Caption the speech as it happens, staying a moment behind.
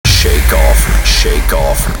Shake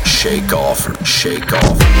off, shake off, shake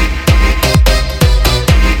off.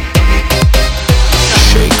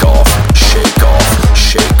 Shake off, shake off,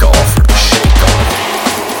 shake off, shake off.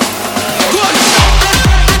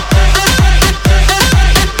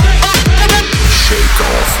 Shake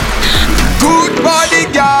off. Good body,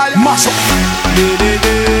 girl. Mash up.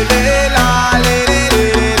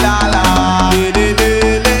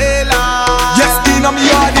 Yes, in a me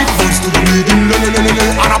yard it bounce to the rhythm,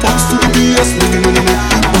 and a bounce to the bass,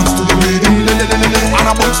 bounce to the rhythm, and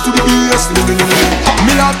a bounce to the bass.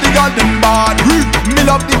 Me love the girl them bad, me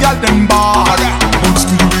love the girl them bad. Bounce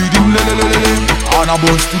to the rhythm, and a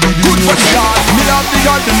bounce to the beat. Good body, girl. Me love the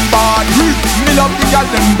girl them bad, me love the girl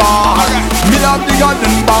them bad. Me love the girl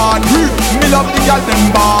them bad, me love the girl them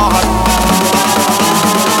bad.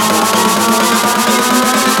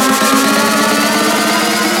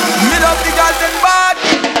 Me love the girl them bad.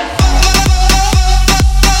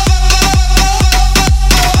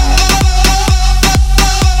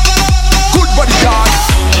 Good body, girl.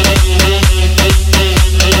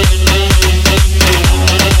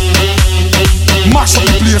 Mash up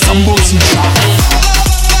the place and bounce it.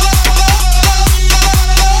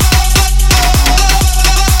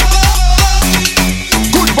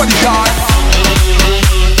 Good body, girl.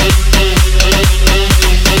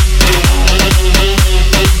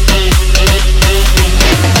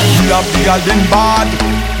 Me love the girl them bad.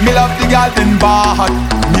 Me love the girl them bad.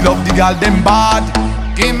 Me love the girl them bad.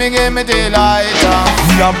 Give me the lighter.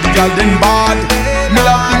 Me love the girl them bad. Me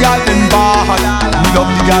love the girl them bad. Me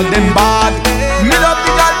love the girl them bad. Me love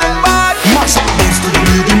the girl them bad. Mash up, bounce to the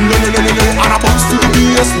rhythm, and a bounce to the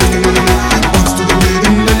bass. Bounce to the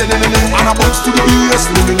rhythm, and a bounce to the bass.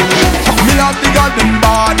 Me love the girl them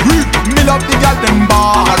bad. Me love the girl them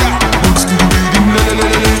bad. Bounce to the rhythm,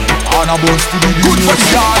 and a bounce to the beat. Good body,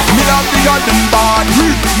 girl. Me love the girl them bad.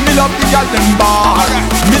 Me love the girl them bad.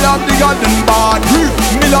 Me love the girl them bad.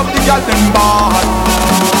 Me love the girl them bad.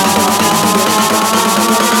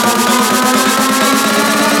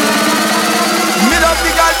 Me love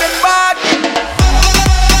the girl them bad.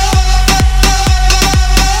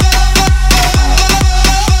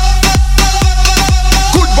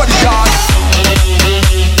 Good body, girl.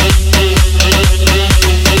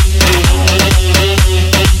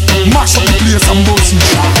 Mash up the place and bounce it.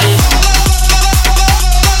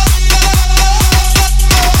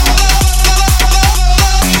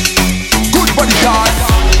 Good body, girl.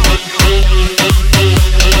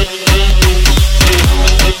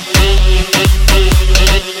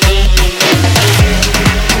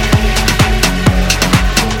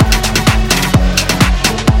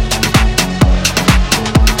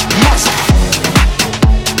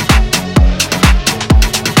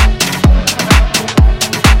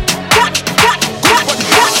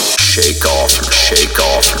 Shake off, shake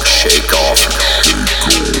off, shake off, shake off.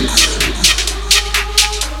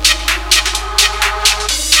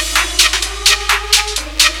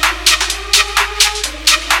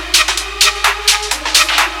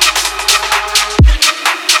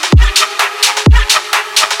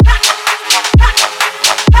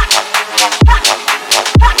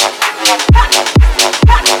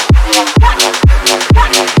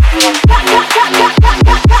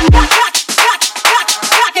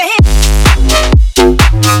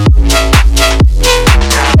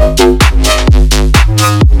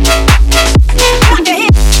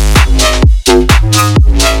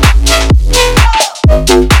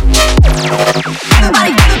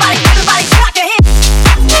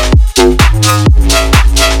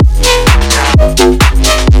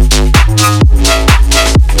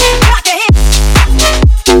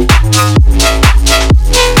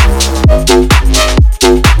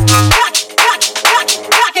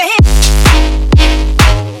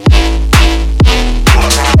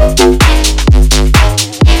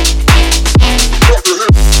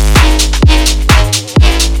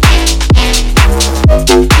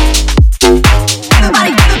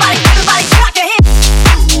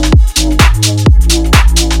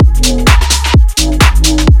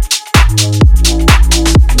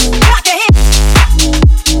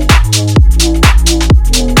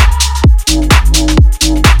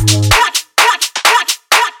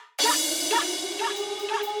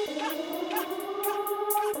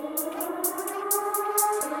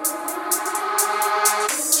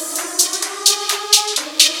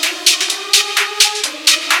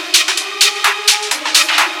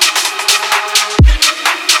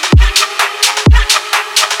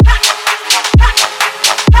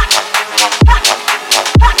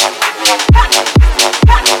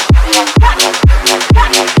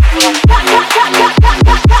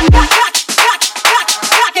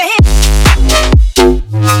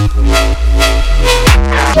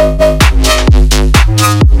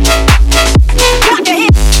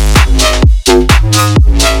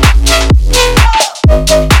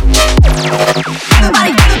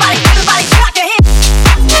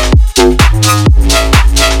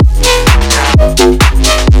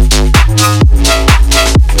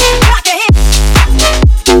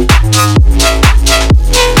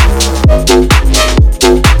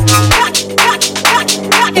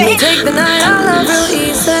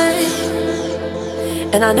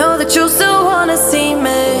 And I know that you still wanna see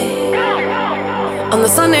me on the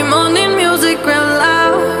Sunday morning music real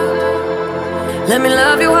loud. Let me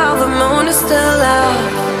love you while the moon is still out.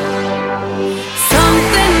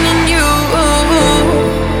 Something in you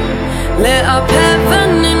lit up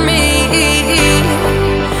heaven in me.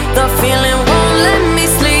 The feeling won't let me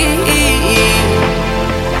sleep,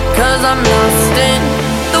 'cause I'm lost in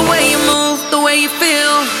the way you move, the way you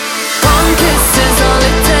feel. One kiss is all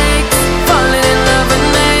it takes, falling in love with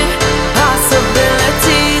me.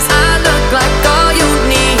 Possibilities, I look like all you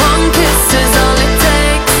need. One kiss is all it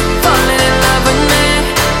takes, falling in love with me.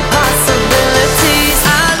 Possibilities,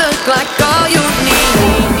 I look like all you need.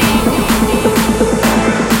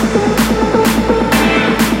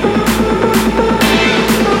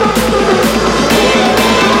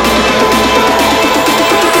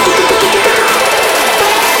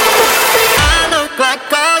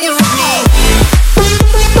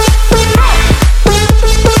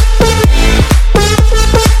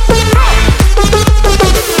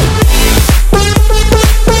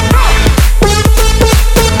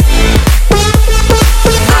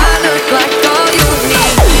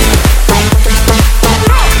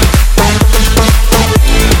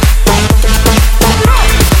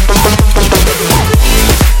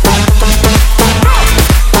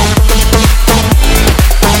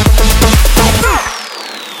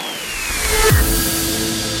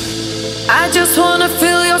 I just wanna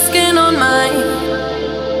feel your skin on mine,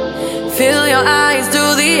 feel your eyes do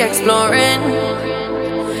the exploring.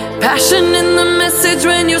 Passion in the message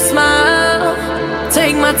when you smile.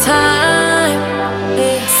 Take my time.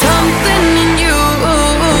 Something in you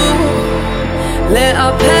lit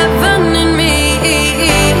up heaven in me.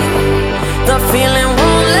 The feeling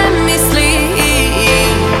won't let me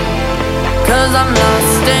sleep, 'cause I'm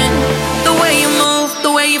lost in the way you move,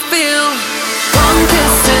 the way you feel. One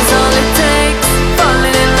kiss is all it takes,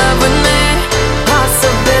 falling in love with me.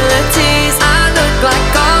 Possibilities, I look like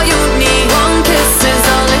all you need. One kiss is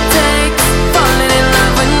all it takes, falling in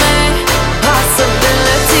love with me.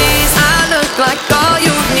 Possibilities, I look like all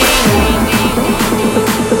you need.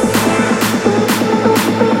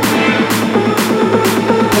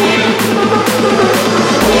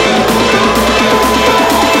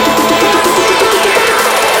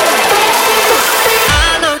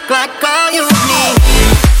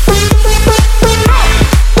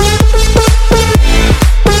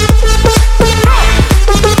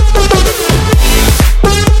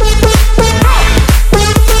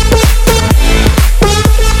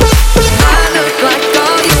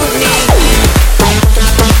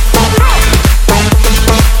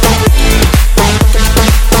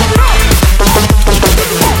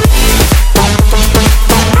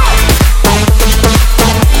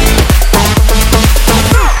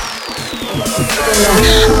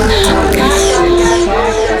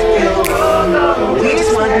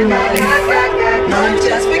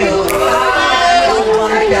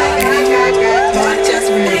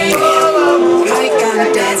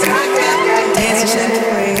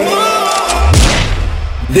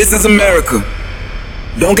 This is America.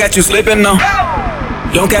 Don't catch you slipping now.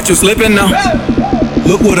 Don't catch you slipping now.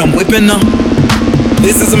 Look what I'm whipping now.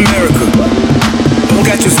 This is America. Don't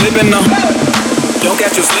catch you slipping now. Don't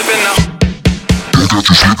catch you slipping now. Don't catch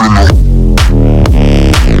you slipping now.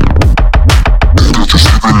 Don't catch you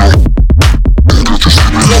slipping now. Don't catch you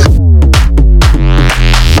slipping now.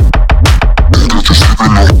 Don't catch you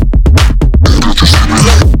slipping now. Don't catch you slipping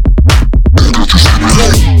now. Don't catch you slipping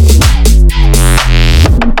now.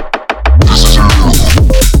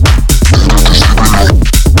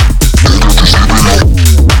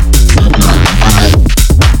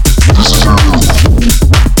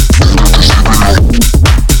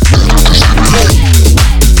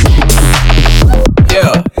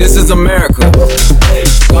 America,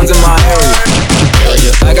 guns in my area.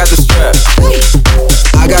 I got the strap,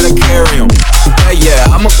 I gotta carry 'em.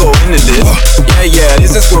 Yeah, I'ma go into this. Yeah,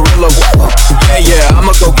 this is gorilla. Yeah,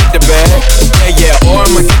 I'ma go get the bag. Yeah, or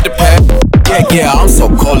I'ma get the pack. Yeah, I'm so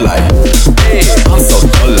cold like. I'm so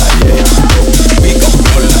cold like. We go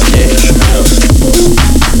cold like.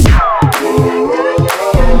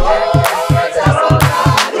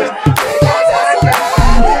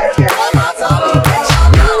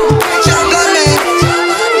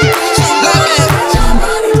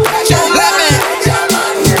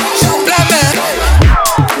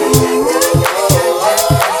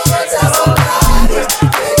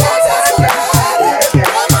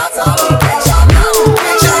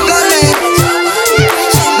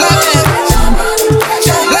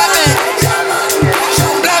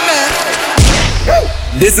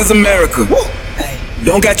 This is America.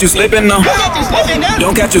 Don't catch you slipping now.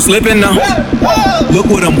 Don't catch you slipping now. Look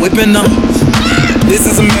what I'm whipping now. This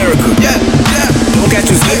is America. Don't catch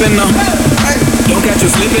you slipping now. Don't catch you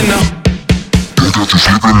slipping now. Don't catch you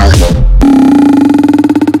slipping now.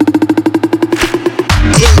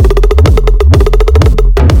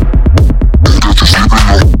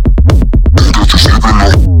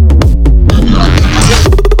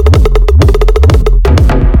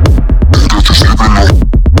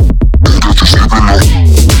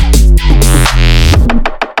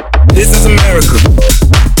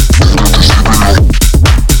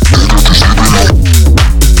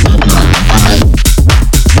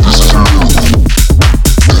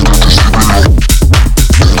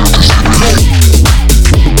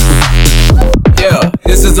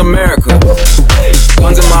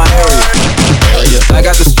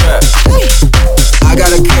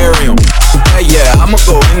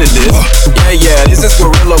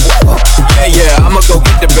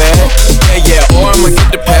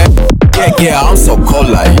 Yeah, I'm so cold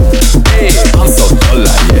like, I'm so cold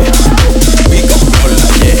like, yeah. We go cold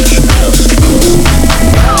like,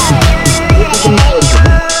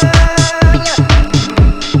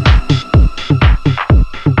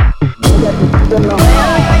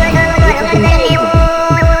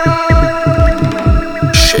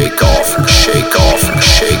 Shake off, shake off,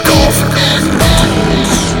 shake off.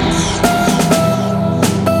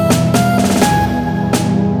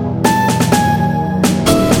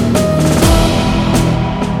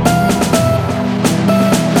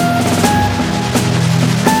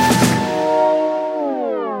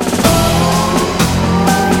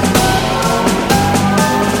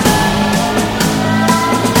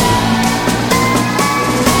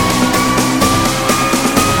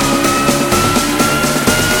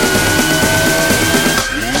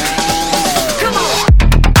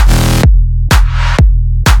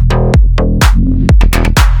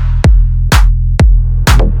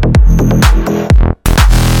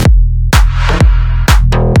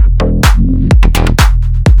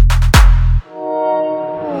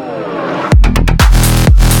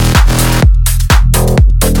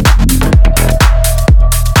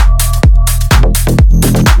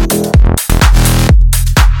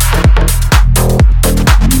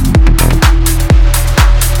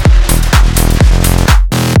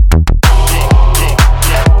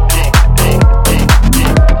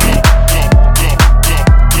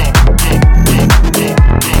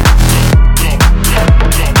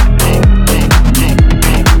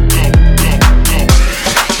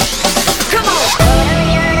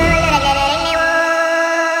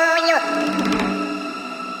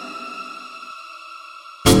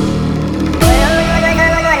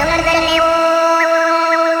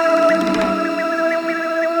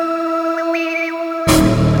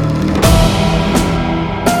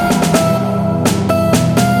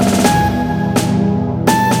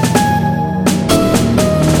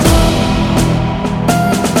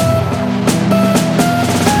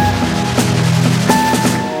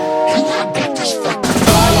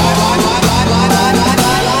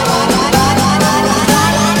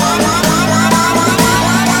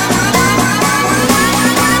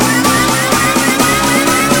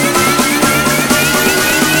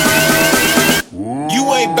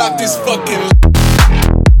 About this fucking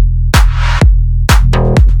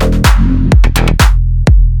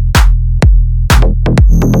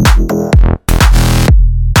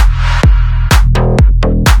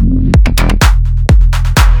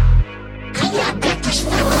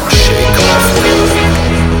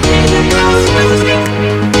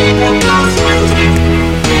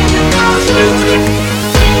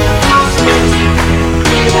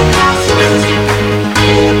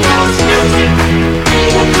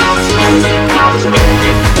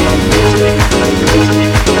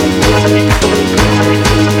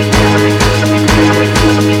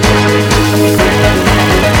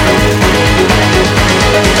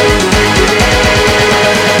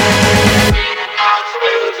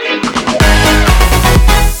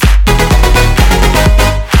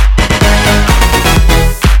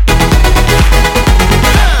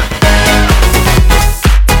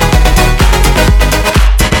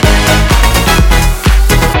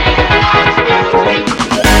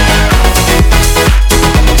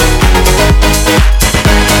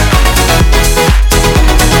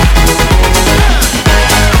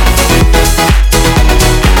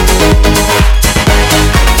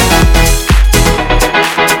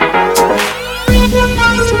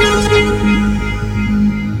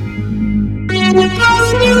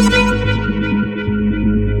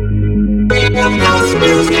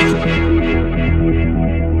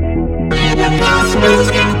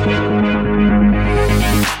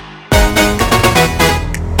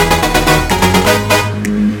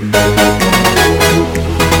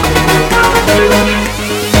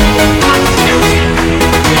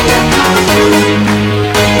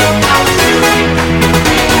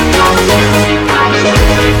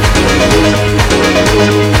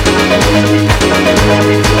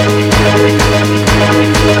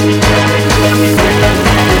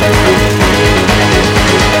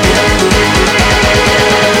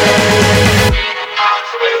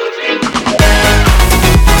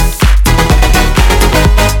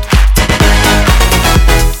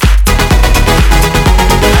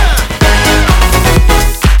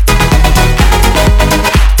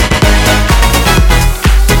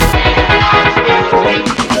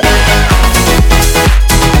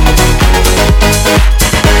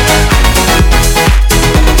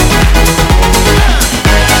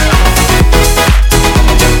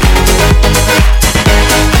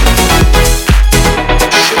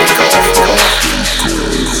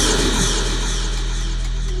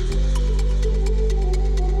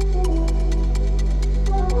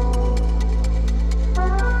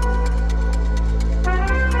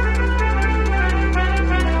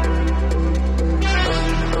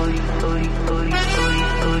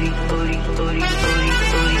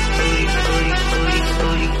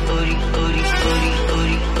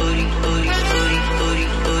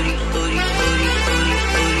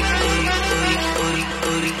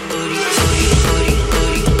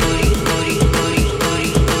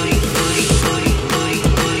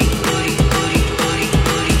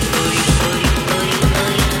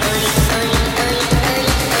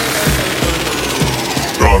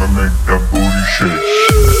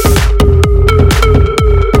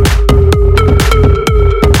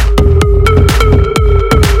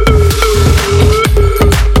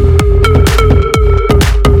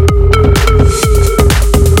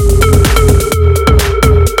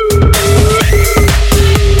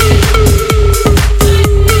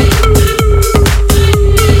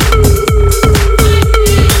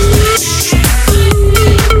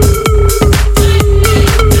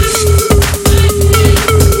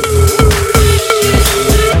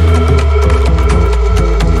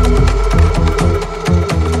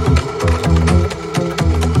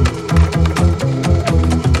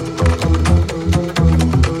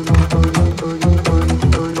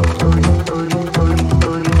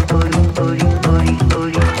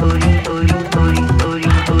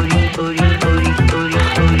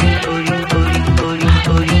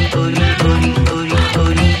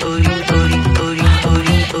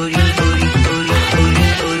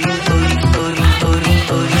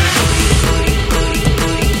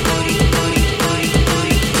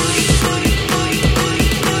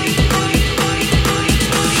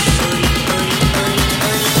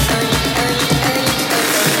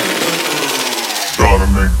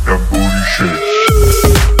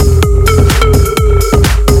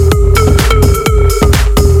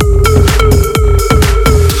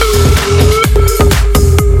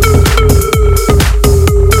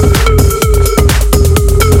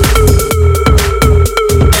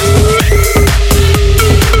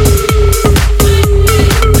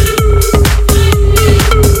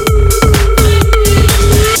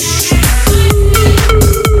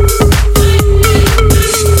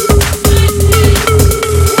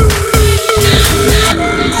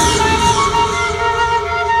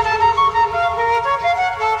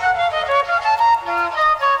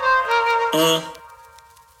É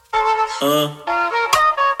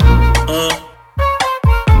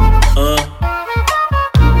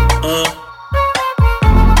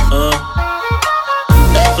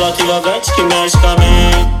a flauta envolvente que mexe com a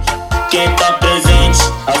mente. Quem tá presente,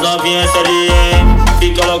 as novinhas SLM.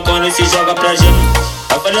 Fica loucona e se joga pra gente.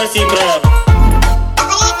 Vai fazer assim pra ela.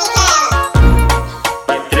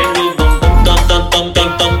 Vai treme o bumbum, tam tam tam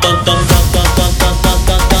tam tam tam tam.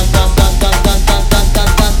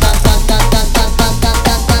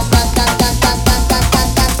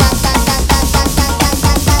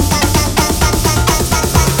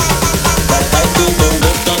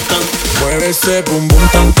 Mueve ese bum bum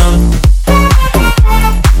tan tan.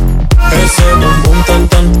 Ese bum bum tan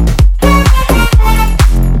tan.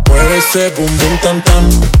 Mueve ese bum bum tan tan.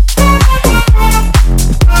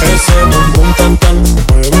 Ese bum bum tan tan.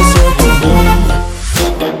 Mueve ese bum bum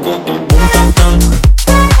bum tan tan.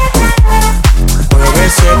 Mueve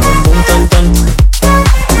ese bum bum tan tan.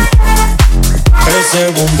 Ese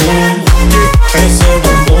bum bum. Ese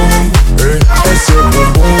bum bum. Ese bum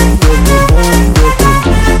bum.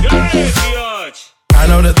 I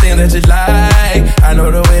know the thing that you like, I know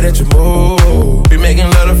the way that you move. We making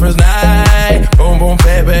love the first night, boom boom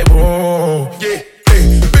bang bang boom. Yeah,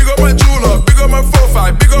 hey, big up my jeweler, big up my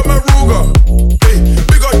 4-5, big up my Ruger. Hey,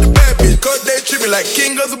 big up the bad bitch, cause they treat me like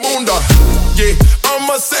king of the boondock. Yeah, I'm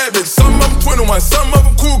a savage, some of them 21, some of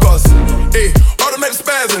them cougars. Hey, automatic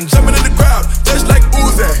spasm, jumping in the crowd, just like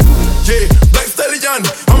Uzi. Yeah, Black Stallion,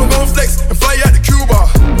 I'ma go flex and fly out to Cuba.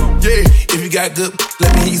 Yeah, if you got good,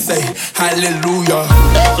 let me hear you say hallelujah.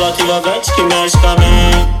 É a flauta envolvente que mexe com a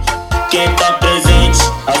mente. Quem tá presente,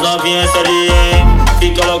 as novinhas SLM.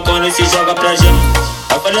 Fica loucona e se joga pra gente.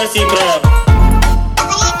 Vai fazer assim pra ela.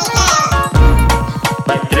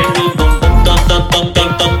 Vai tremer o bumbum, tam tam tam tam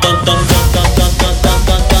tam tam tam.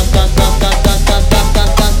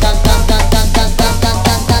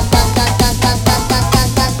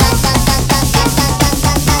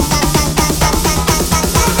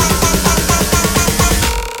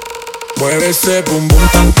 Mueve ese bum bum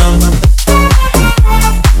tan tan.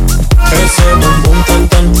 Ese bum bum tan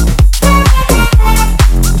tan.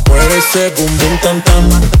 Mueve ese bum bum tan tan.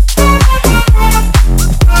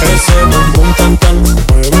 Ese bum bum tan tan.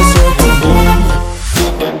 Mueve ese bum bum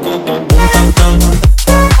bum tan tan.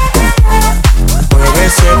 Mueve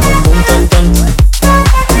ese bum bum tan tan.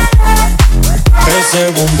 Ese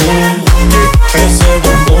bum bum. Ese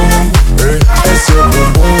bum bum. Ese bum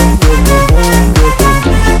bum.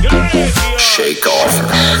 Shake off.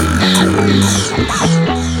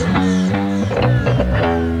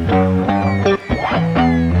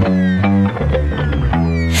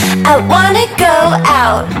 I wanna go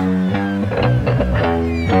out,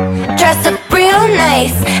 dress up real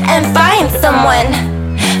nice and find someone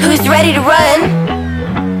who's ready to run.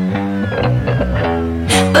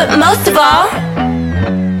 But most of all,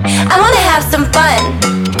 I wanna have some fun.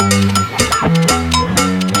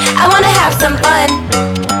 I wanna have some fun.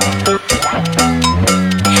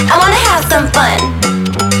 I wanna have some fun.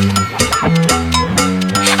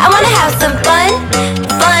 I wanna have some fun,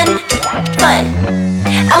 fun, fun.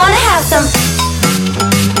 I wanna have some.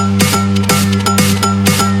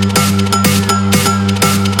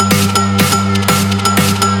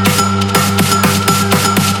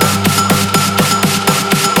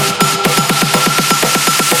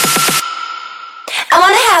 I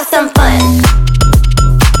wanna have some fun.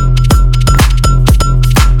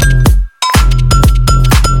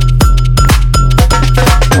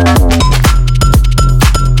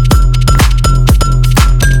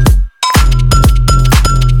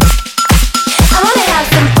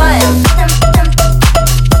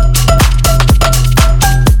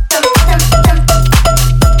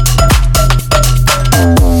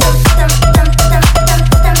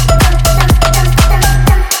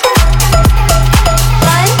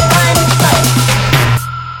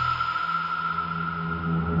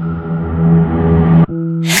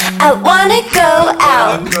 I wanna go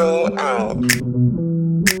out,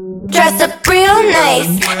 dress up real nice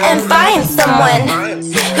and find someone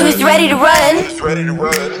who's ready to run.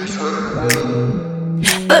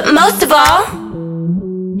 But most of all,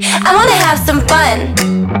 I wanna have some fun.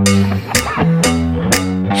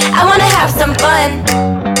 I wanna have some fun.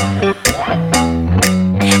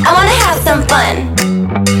 I wanna have some fun.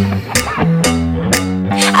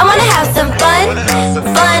 I wanna have some fun,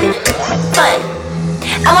 fun, fun.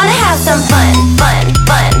 I wanna have some fun, fun,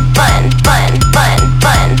 fun, fun, fun, fun,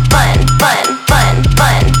 fun, fun, fun, fun,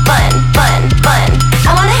 fun, fun, fun, fun.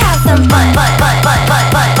 I wanna have some fun, fun, fun, fun,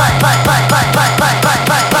 fun, fun, fun, fun, fun, fun, fun,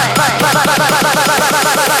 fun, fun, fun.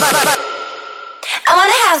 I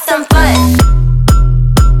wanna have some fun.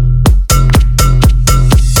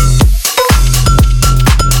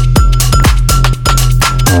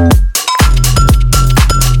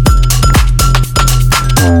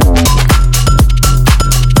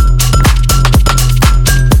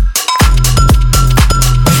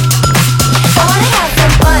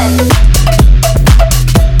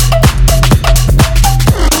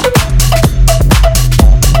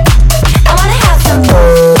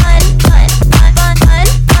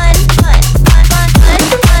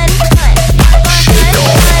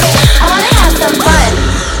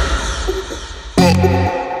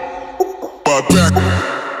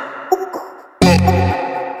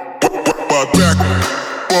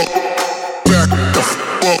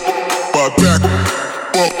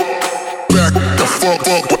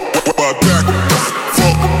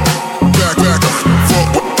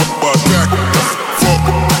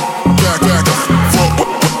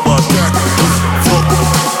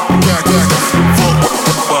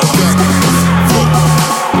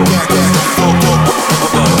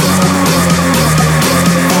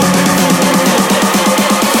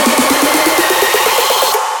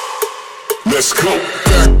 Let's go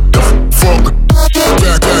back the fuck,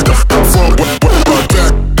 back the fuck,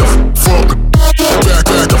 back the fuck, back the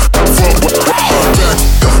fuck, back the fuck,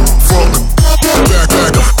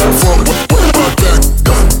 back the fuck, back the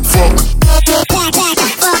fuck.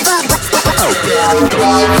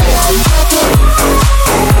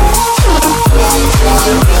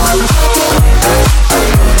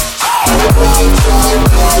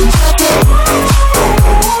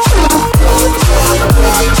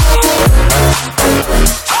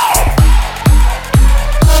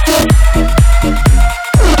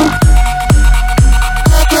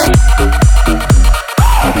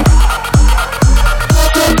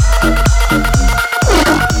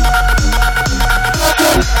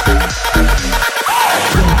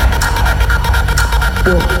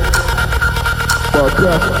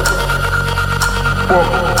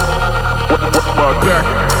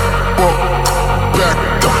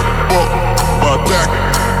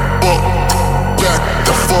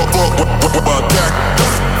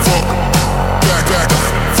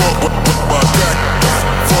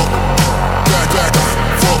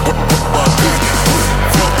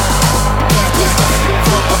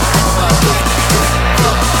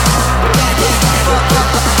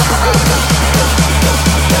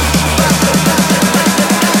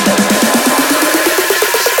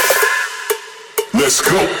 Let's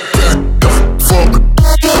go back the fuck,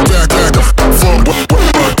 back the fuck, back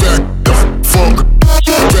the fuck, back the fuck,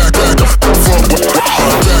 back the fuck, back the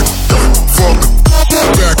fuck,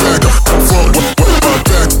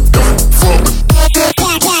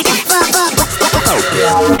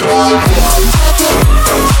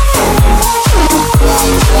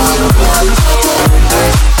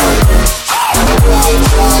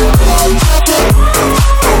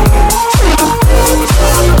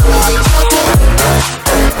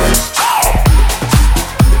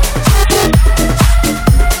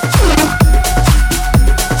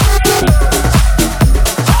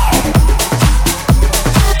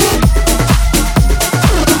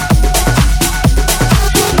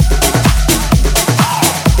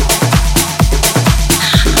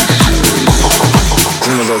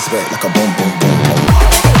 back like a boom, boom, boom, boom.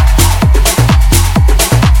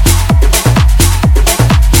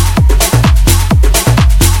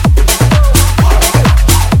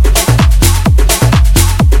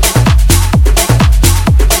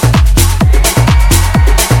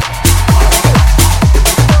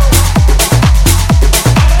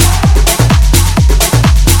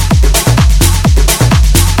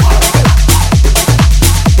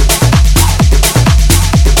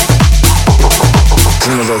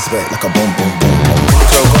 Back like a boom, boom, boom, boom. In the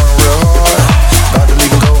club going real hard, about to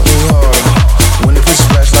leave and go any harder. When the pussy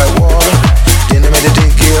splash like water, then they made the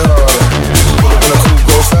dick get harder. Pull up in a coupe,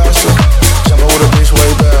 go faster, jump over the bitch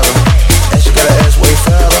way better. And she got her ass way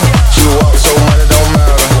fatter, she walk so money don't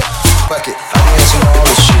matter. Fuck it, I be answering all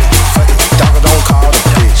this shit. Fuck it, doctor don't call the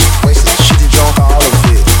bitch. Wasted, she did drunk all of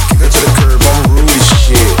it. Kick her to the curb, I'm rude as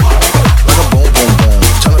shit. Like a boom, boom, boom.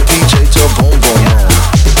 Turn a PJ to a boom, boom, boom.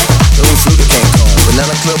 Little fruity can't come.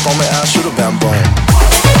 Banana clip on me, I'll shoot a bam boom.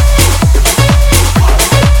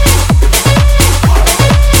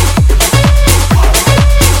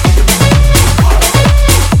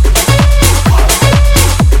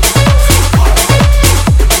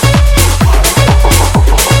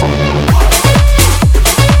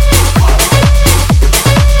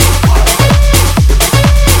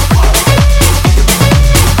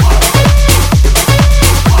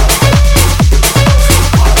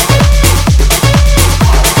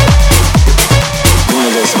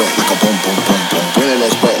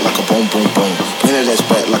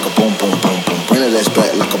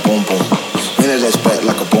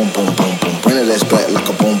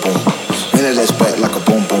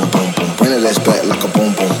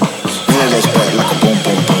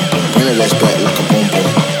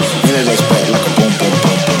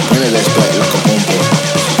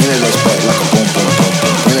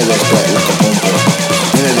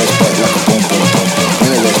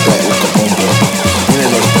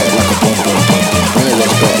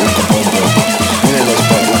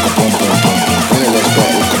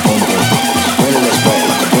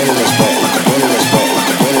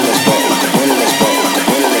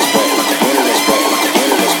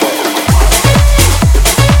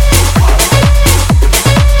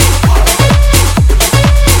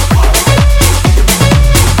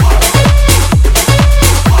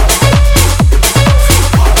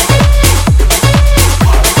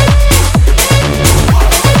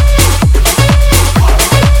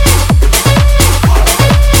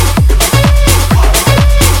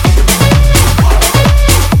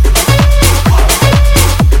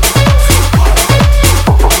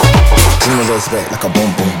 goes back like a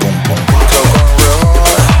boom, boom, boom, boom. Club going real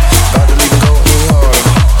hard, about to leave and go any harder.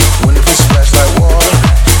 When the fish splash like water,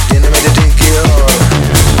 then they make the dick get harder.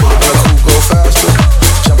 When the coupe go faster,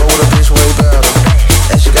 jump out with a bitch way better.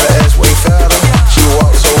 And she got her ass way fatter, she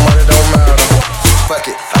walk so money don't matter. Fuck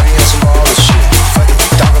it, I be in some baller shit. Fuck it,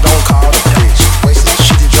 doctor don't call the bitch. Wasted,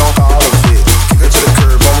 she did drunk all of it. Kick her to the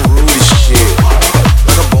curb, I'm rude as shit.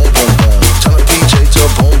 Like a boom, boom, boom. Turn a PJ to a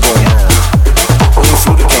boom, boom, boom. Only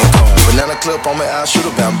flew the game home. Banana clip on me, I'll shoot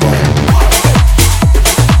a bam, boom.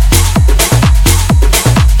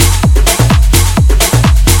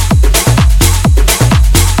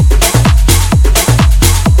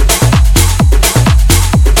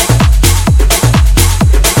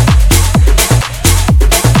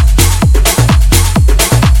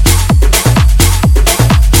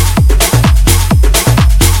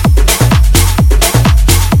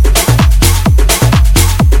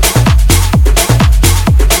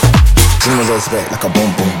 Back like a boom,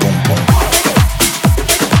 boom, boom, boom.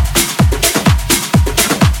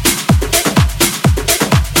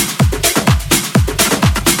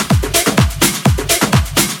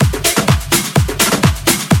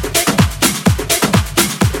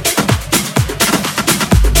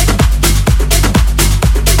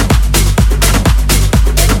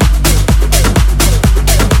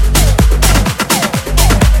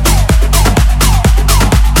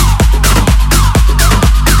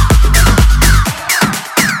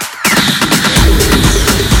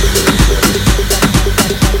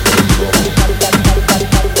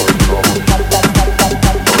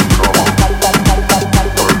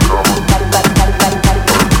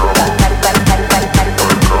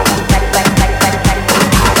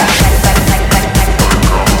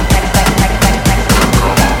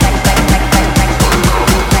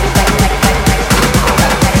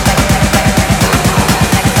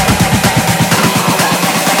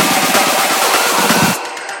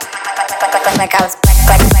 Like I was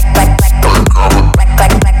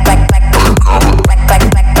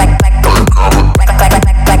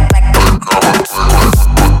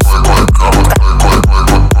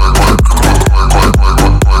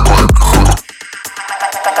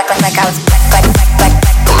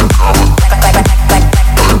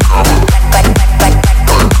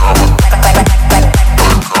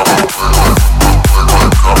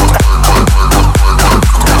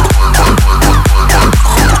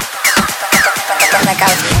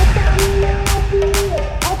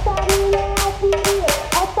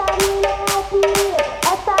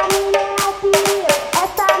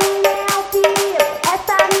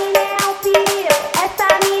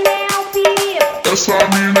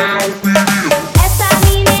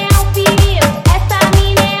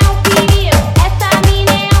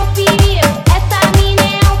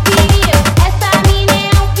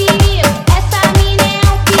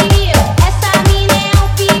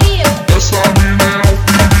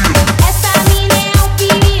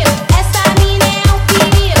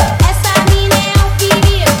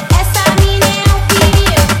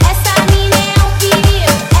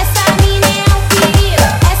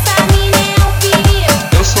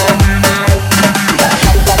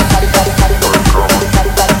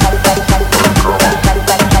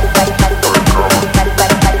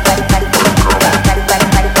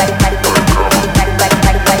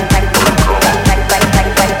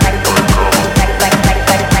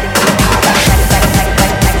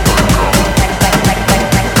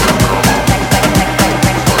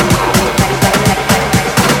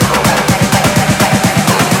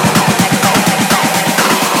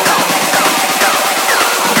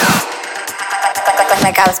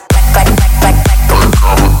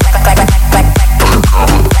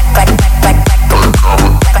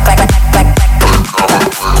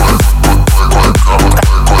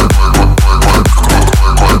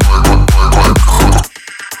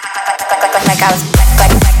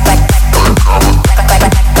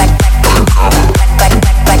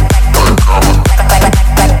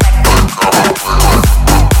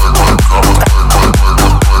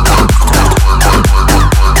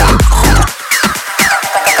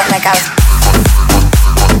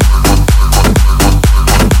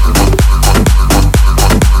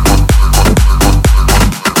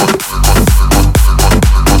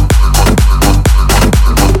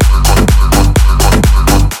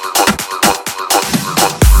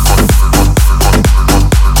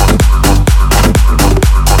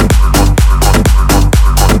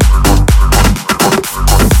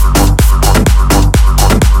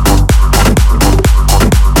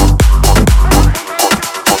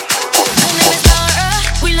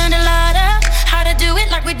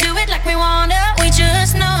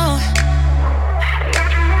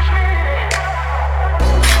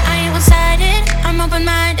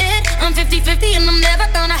 50-50 and I'm never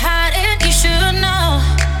gonna hide it. You should know.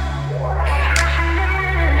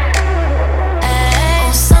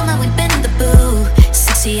 All summer we've been in the booth.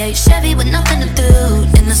 68 Chevy with nothing to do.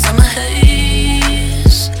 In the summer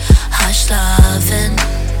haze, hush loving.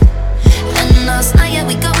 And last night, yeah,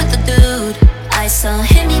 we go with the dude. I saw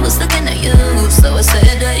him, he was looking at you. So I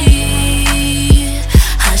said, hey,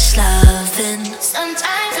 hush loving.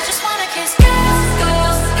 Sometimes I just wanna kiss girls,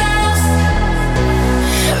 girls, girls.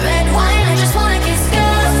 Red wine, I just wanna kiss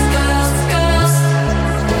girls, girls, girls.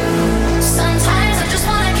 Sometimes I just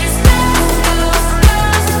wanna kiss girls, girls,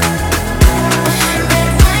 girls.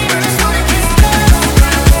 Red wine, I just wanna kiss girls,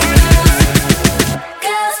 girls, girls,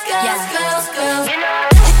 girls, girls, girls.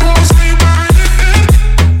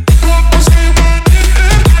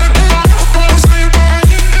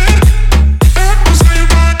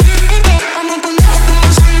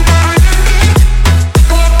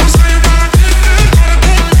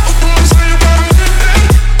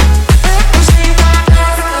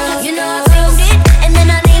 You know.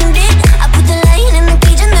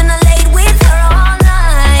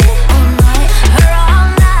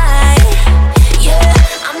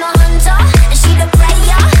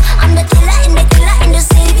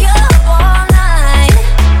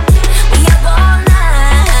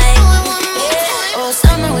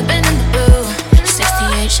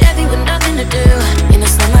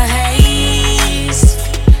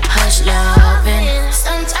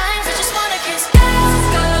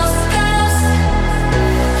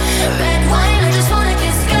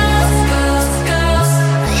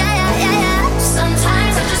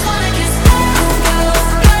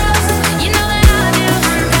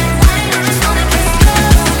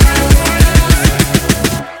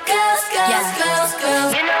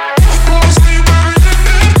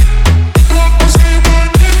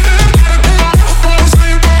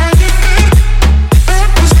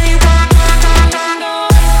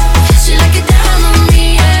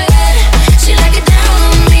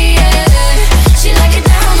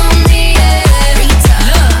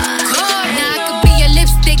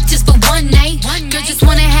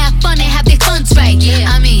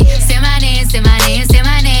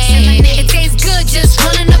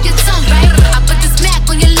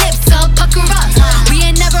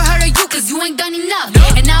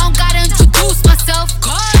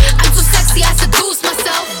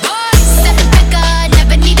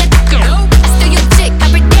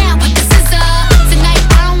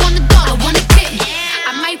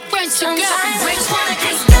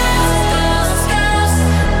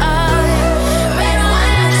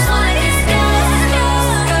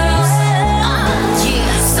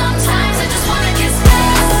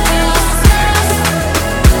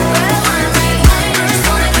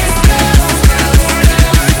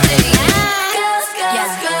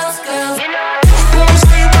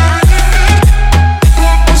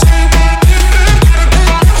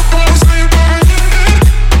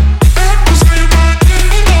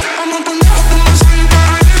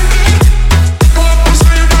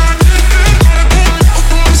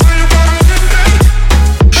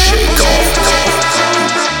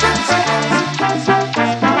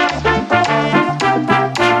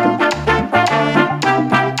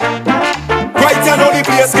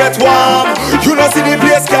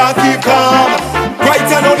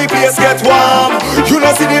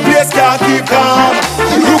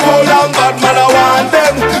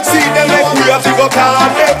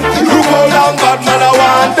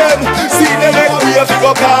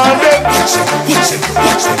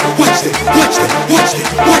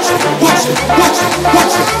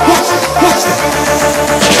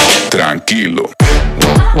 Tranquilo.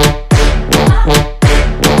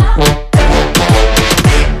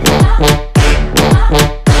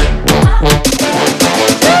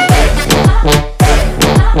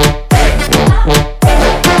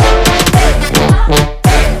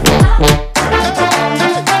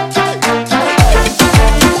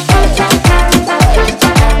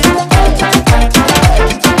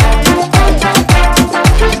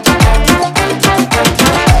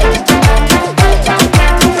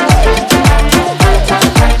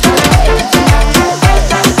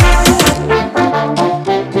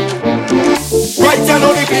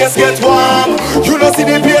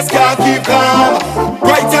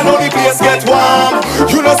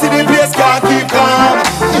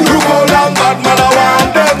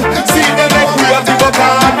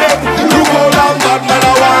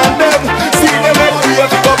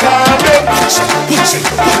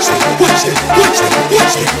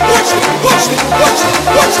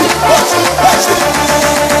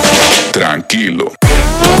 Tranquilo.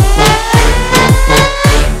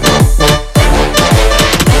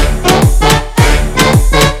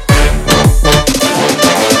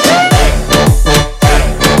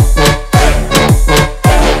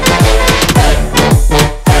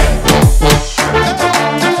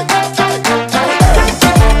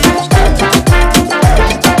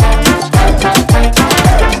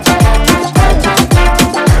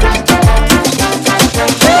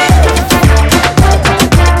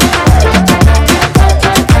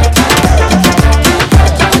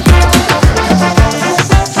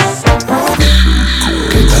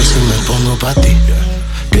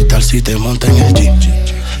 si te montas en el jeep?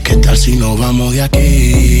 ¿Qué tal si nos vamos de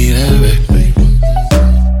aquí, bebé?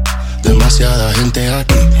 Demasiada gente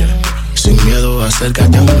aquí, sin miedo,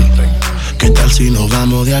 acércate a mí. ¿Qué tal si nos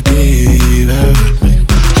vamos de aquí, bebé?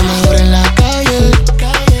 A mejor en la calle,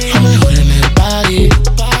 a mejor en el party.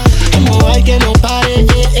 No hay que no pare,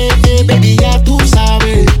 baby, ya tú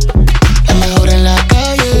sabes. A mejor en la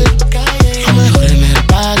calle, a mejor en el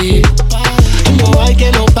party. No hay que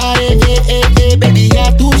no pare, baby,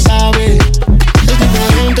 ya tú sabes. Es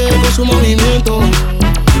diferente con su movimiento.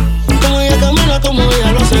 Como ella camina, como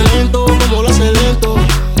ella lo hace lento, como lo hace lento.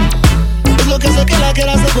 Es lo que sé que la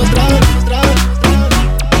quiera secuestrar.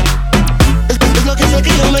 Es lo que sé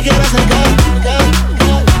que yo me quiero acercar.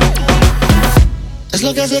 Es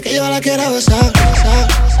lo que sé que yo la quiero besar.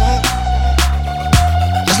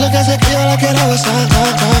 Es lo que sé que yo la quiero besar.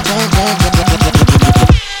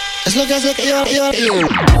 Es lo que sé que yo la quiero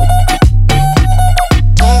besar.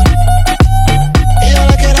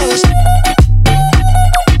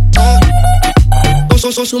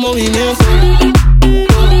 Son su movimiento.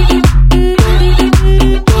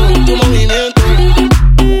 Tu movimiento.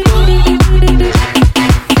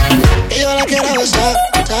 Y yo la quiero besar.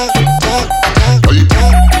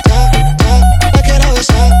 La quiero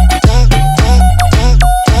besar.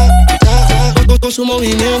 Con su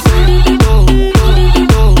movimiento.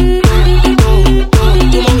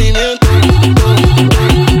 Tu movimiento.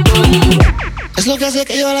 Es lo que hace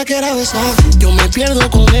que yo la quiera besar. Yo me pierdo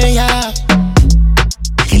con ella.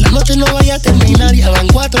 Que la noche no vaya a terminar, ya van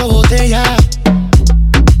 4 botellas.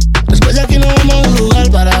 Después de aquí nos vamos a un lugar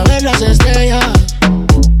para ver las estrellas.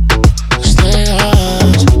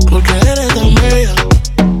 Estrellas, porque eres tan bella.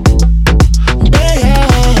 Bella.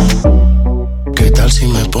 ¿Qué tal si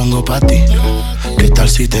me pongo pa' ti? ¿Qué tal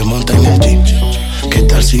si te montas en el jeep? ¿Qué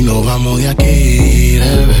tal si nos vamos de aquí,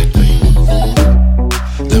 bebé?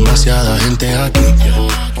 Demasiada gente aquí,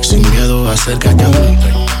 sin miedo, acércate a mí.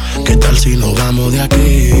 ¿Qué tal si nos vamos de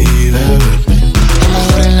aquí, bebé? A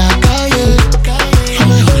mejor en la calle, a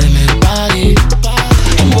mejor en el party.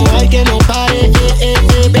 No hay que no pare,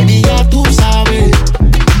 baby, ya tú sabes.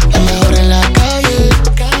 A mejor en la calle,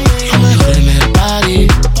 a mejor en el party.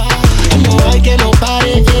 No hay que no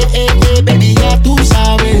pare, baby, ya tú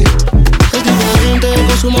sabes. Es diferente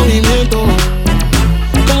con su movimiento.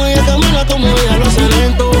 Como ella camina, como ella lo hace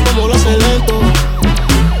lento, como lo hace lento.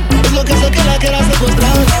 Es lo que sé que la quiera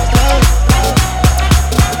secuestrar.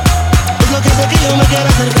 Es lo que sé que yo me quiero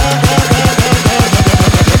acercar.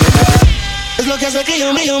 Es lo que sé que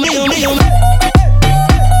yo mío.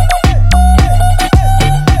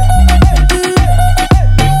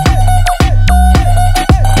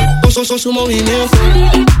 Son su movimiento.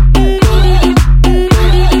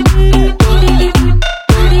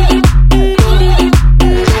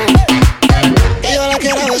 Y yo la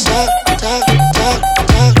quiero besar.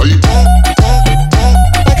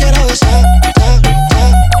 La quiero besar.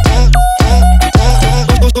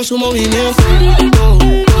 Con su movimiento.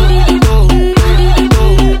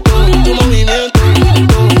 Tu movimiento.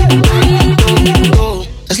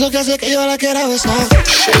 Es lo que hace que yo la quiera besar.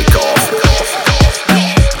 Shake off.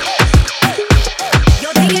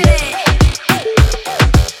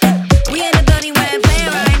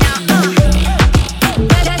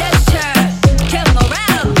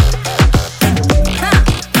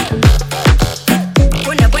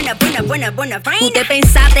 Tú te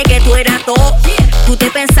pensaste que tú eras todo. Tú te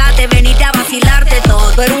pensaste venirte a vacilarte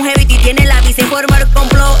todo. Tú eres un heavy y tienes la visa y forma el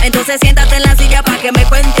complot. Entonces siéntate en la silla para que me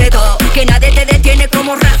cuente todo. Que nadie te detiene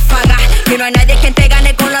como ráfaga. Que no hay nadie quien te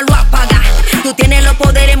gane con la luz apagada. Tú tienes los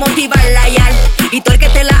poderes, motivarla y al. Y todo el que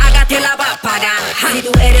te la haga te la va a pagar. Si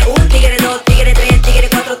tú eres un tigre, 2 tigres, 3 tigres,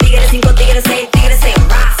 4 tigres, 5 tigres, 6 tigres, 6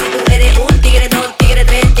 ra. Si tú eres un tigre, 2 tigres,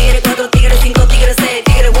 3 tigres, 4 tigres, 5 tigres, 6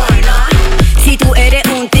 tigres, why not? Si tú eres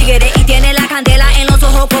un tigre y tienes la candela en los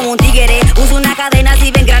ojos como un tigre. Usa una cadena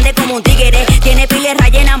así bien grande como un tigre. Tiene piles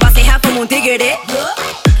rayas en ambas cejas como un tigre.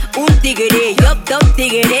 Un tigre, yo 2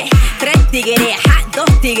 tigres, 3 tigres,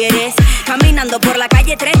 2 tigres. Caminando por la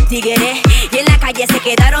calle 3 tigres. Y en la calle se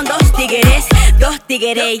quedaron 2 tigres. 2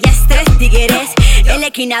 tigres, ya es 3 tigres. En la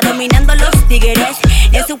esquina dominando los tigres.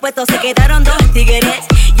 En su puesto se quedaron 2 tigres.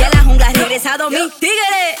 Y a la jungla ha regresado mis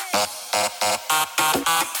tigres.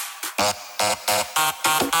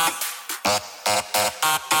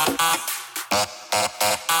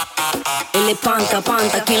 Panta,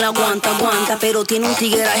 panta, quien la aguanta, aguanta. Pero tiene un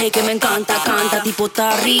tigueraje que me encanta, canta. Tipo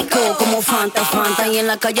está rico como Fanta, Fanta. Y en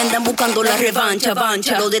la calle andan buscando la revancha,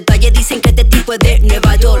 vancha. Los detalles dicen que este tipo es de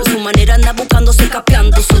Nueva York. Su manera anda buscándose,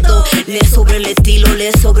 capeando su do. Le sobra el estilo,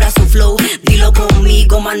 le sobra su flow. Dilo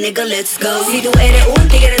conmigo, my nigga, let's go. Si tú eres un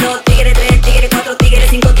tigre, dos, tigre, tres, tigre, cuatro, tigre,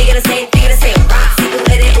 cinco, tigre, seis, tigre, seis. Si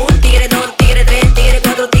tú eres un tigre, dos, tigre, tres, tigre,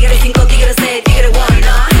 cuatro, tigre, cinco, tigre, seis, tigre, one.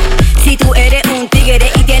 Si tú eres un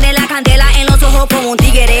tigre y tienes la candela en los ojos como un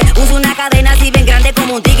tigre, usa una cadena así bien grande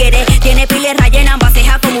como un tigre, tiene piles rayas en ambas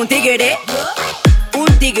cejas como un tigre. Un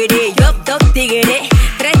tigre, yo, dos tigres,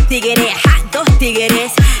 tres tigres, dos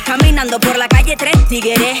tigres. Caminando por la calle, tres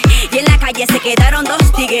tigres. Y en la calle se quedaron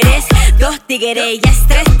dos tigres, ya es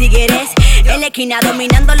tres tigres. En la esquina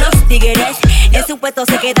dominando los tigres. En su puesto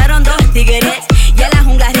se quedaron dos tigres. Y a la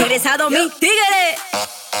jungla ha regresado mis tigres.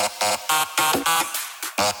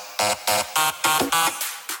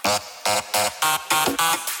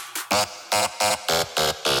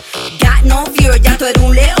 Got no fear, ya tú eres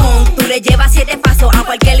un león. Tú le llevas 7 pasos a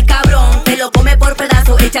cualquier cabrón. Te lo come por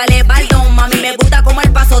pedazo, échale baldón. Mami, me gusta como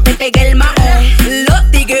el paso te pegue el mahón.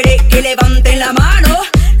 Los tigres que levanten la mano,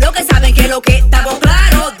 lo que saben que lo que estamos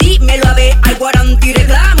claro. Dímelo a ver, hay guarantí y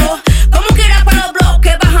reclamo. Como quiera para los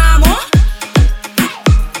bloques bajamos.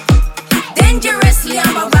 Dangerously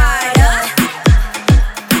I'm a rider,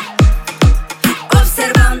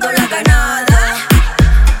 observando la ganada.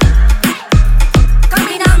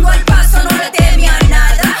 Caminando al paso, no le teme a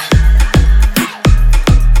nada.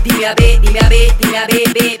 Dime a ver, dime a ver, dime a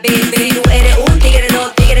ver, ve. Si tú eres un tigre,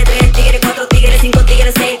 dos, tigre, tres, tigre, cuatro, tigre, cinco,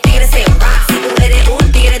 tigre, seis, tigre, seis. Si tú eres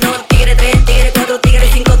un tigre, dos, tigre, tres, tigre, cuatro, tigre,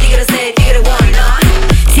 cinco, tigre, seis, tigre, one.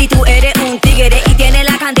 Si tú eres un tigre y tienes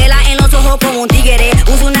la candela en los ojos como un tigre,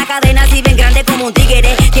 usa una cadena así bien grande como un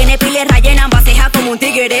tigre, tiene piles rayas en ambas cejas como un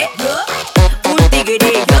tigre. Un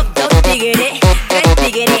tigre, yo, dos tigres, tres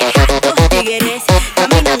tigres, dos tigres.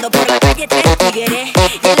 Caminando por la calle, tres tigres.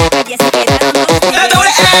 Y en la calle se quedaron dos tigres. Now throw the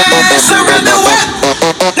ass around the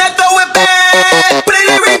whip. Now throw it back, put it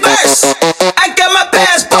in reverse. I got my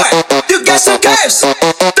passport, you got some curves.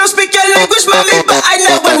 Don't speak your language, mommy, but I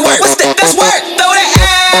know one word. What's that? That's word. Throw the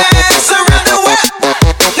ass around the whip.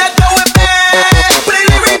 Now throw it back, put it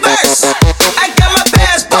in reverse. I got my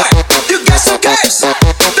passport, you got some curves.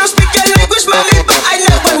 Don't speak your language, mommy, but I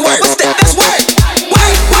know one word. What's that? That's word.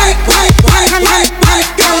 White, white, white, white, white, white.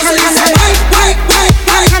 Girls, white, white, white,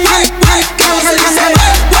 white, white, white. Girls, white,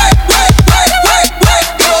 white, white, white.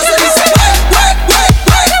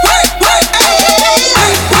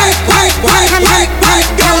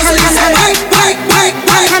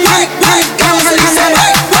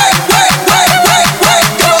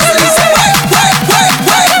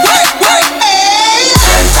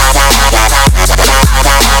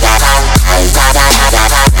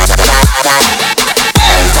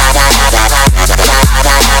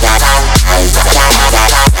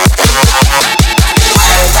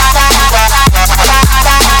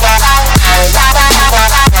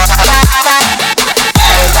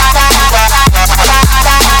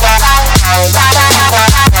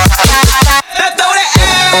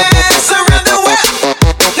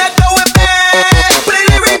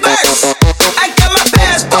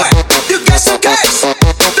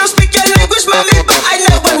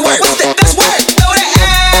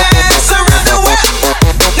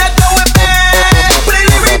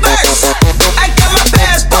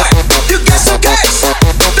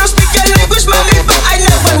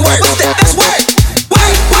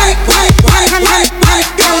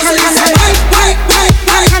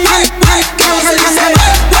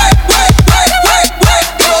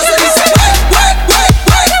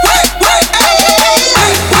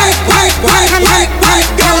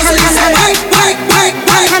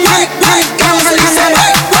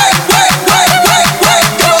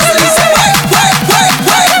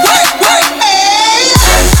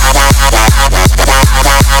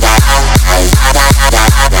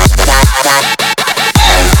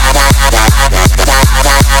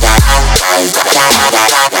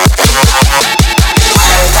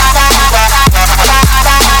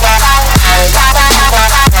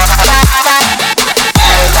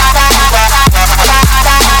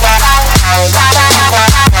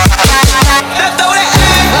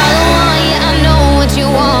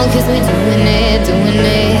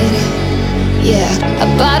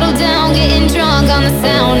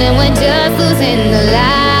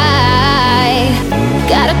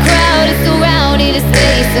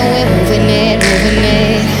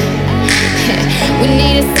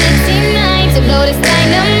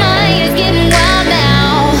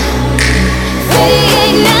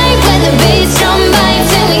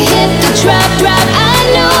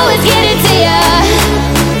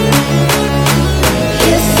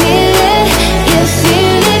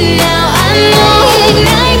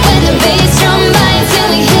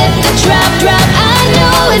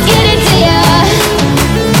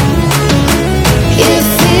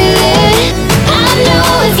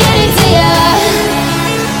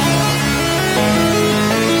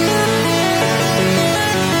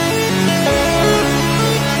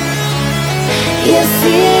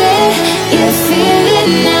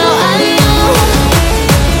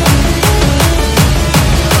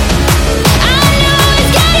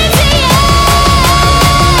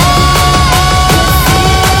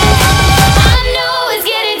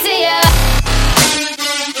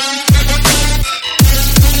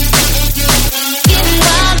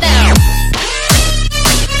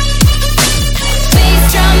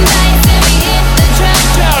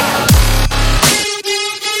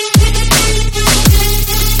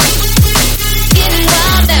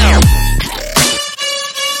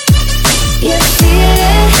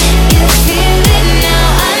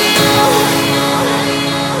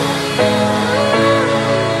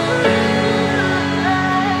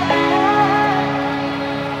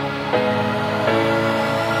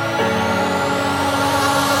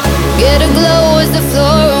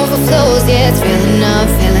 it's filling up,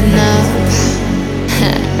 filling up.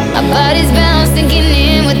 Our bodies bounce, sinking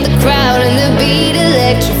in with the crowd, and the beat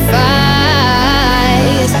electrifies.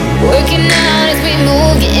 Working out as we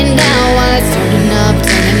move, getting down while it's turning up,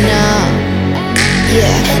 turning up. Yeah,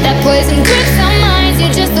 that poison grips our minds.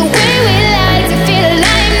 You're just the way we like to feel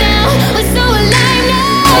alive now. We're so alive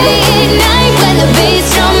now. We ignite when the bass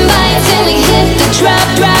drum bites and we hit the drop,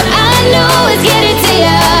 drop. I know it's getting to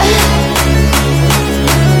ya.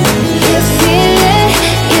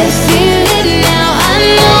 You feel it now. I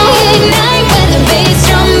know we ignite when the bass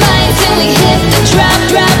drum bites and we hit the drop,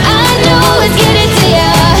 drop. I know it's getting to ya.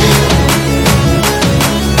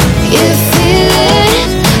 You feel it.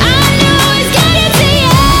 I know it's getting to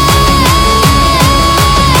ya.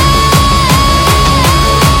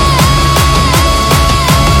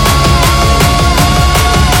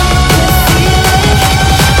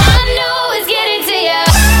 I know it's getting to ya.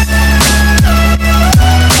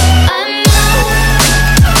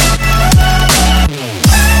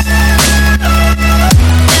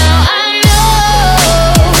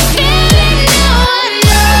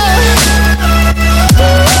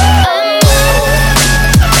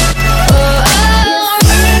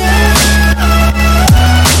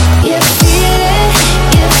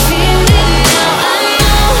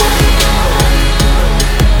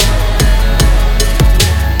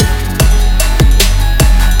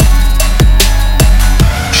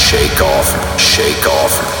 Shake off, shake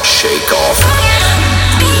off, shake off.